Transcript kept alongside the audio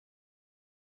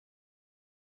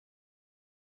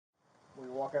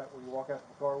walk out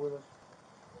the car with us?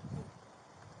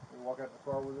 Will you walk out the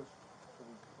car with us so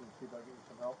we can see if I can get you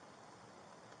some help?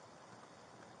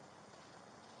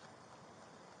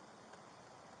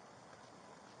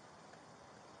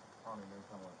 I don't even know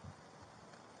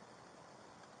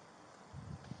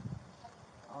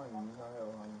I don't even need no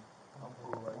help, honey. I'm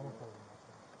cool right here.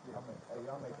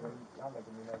 Y'all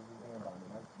making me never do anybody.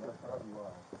 That's how you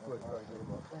are.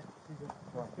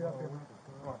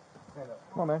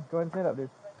 Come on, man. Go ahead and stand up, dude.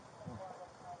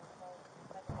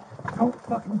 Don't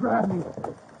fucking grab me.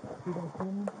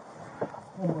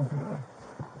 Oh my God.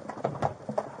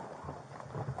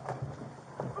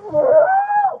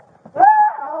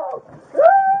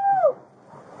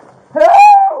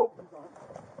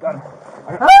 Got him. I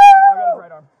got his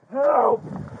right arm. Help!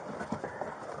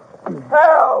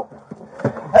 Help!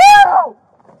 Help!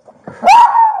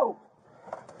 Help!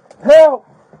 Help!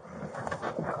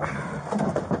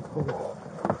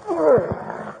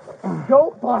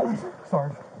 Don't bite!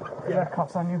 Sarge, you got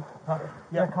cuffs on you? Huh?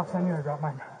 You got cuffs on you? I dropped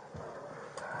mine.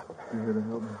 You're here to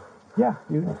help me? Yeah,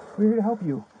 dude. We're here to help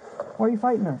you. Why are you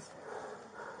fighting us?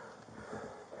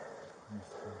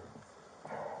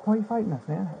 Why are you fighting us,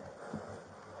 man?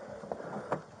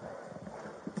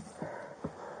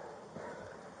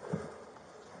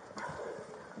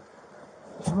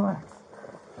 Relax.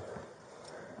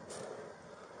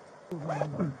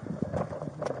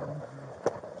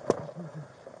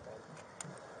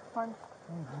 Fine.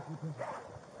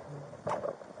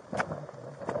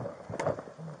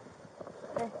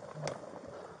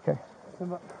 Okay. Flip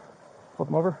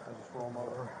them over. I just roll them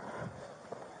over.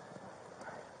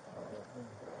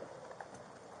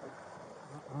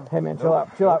 Hey man, chill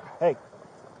out. Chill out. Hey.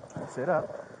 Sit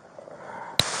up.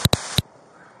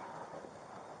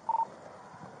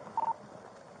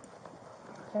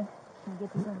 Okay. Can you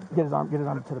get this on? Get his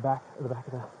arm to the back of the.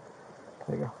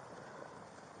 There you go.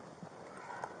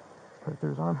 Put it through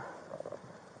his arm.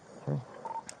 Okay.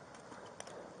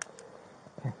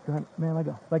 Okay, go ahead. Man, let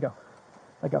go. Let go.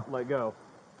 Let go. Let go.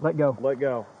 Let go. Let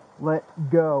go. Let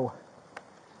go.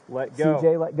 Let go.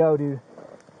 CJ, let go, dude.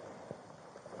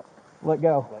 Let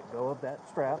go. Let go of that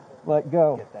strap. Let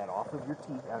go. Get that off of your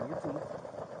teeth, out of your teeth.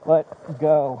 Let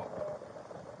go.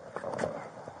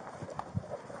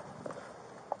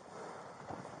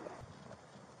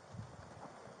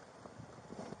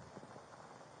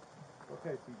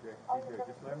 Okay, CJ,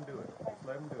 just let him do it. Just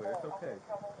let him do it. It's okay.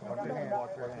 Watch your hand.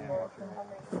 Watch your hand. Watch your hand.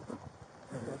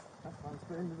 That's fine.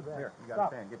 Spit into the back. Here, you got a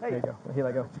sand. Get There you go. Here,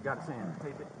 let go. You got a sand.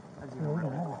 Tape it. As you Watch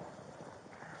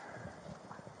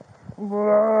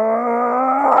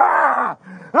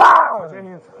your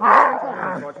hands.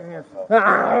 Watch your hands.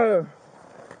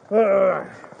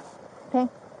 Okay.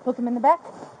 Hook him in the back.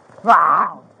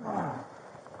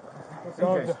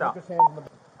 CJ, stop.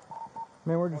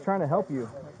 Man, we're just trying to help you.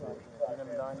 You're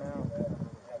gonna die now.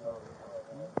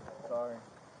 Sorry.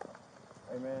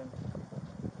 Amen.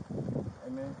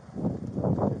 Amen.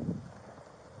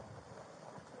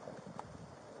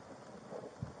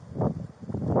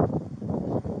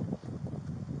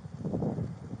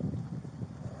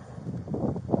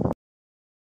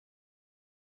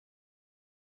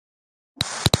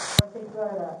 Take you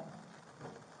out of that.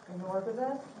 Can you work with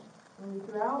us? Can you get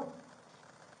you out?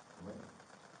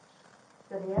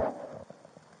 Said yes?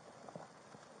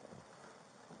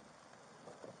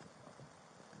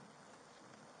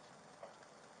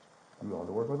 You want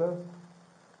to work with us?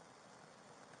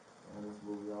 And this is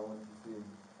what we all want to see.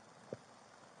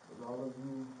 With all of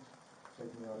you,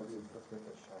 take me out of this. Let's get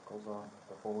the shackles off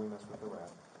before we mess with the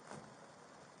wrap.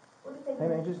 Hey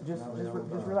man, just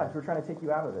relax. We're trying to take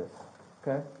you out of this.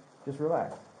 Okay? Just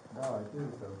relax. No, I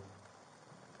do so.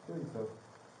 Do so.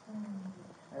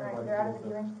 Alright, you're out of the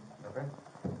hearing. Okay.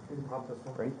 Pop this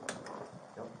one. Ready?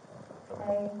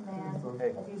 Hey, man. Hey,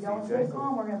 If you don't stay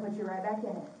calm, we're going to put you right back in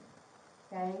it.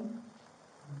 Okay?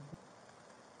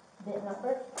 Bitten up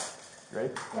first?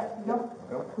 Ready? Yeah, go.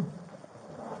 Go.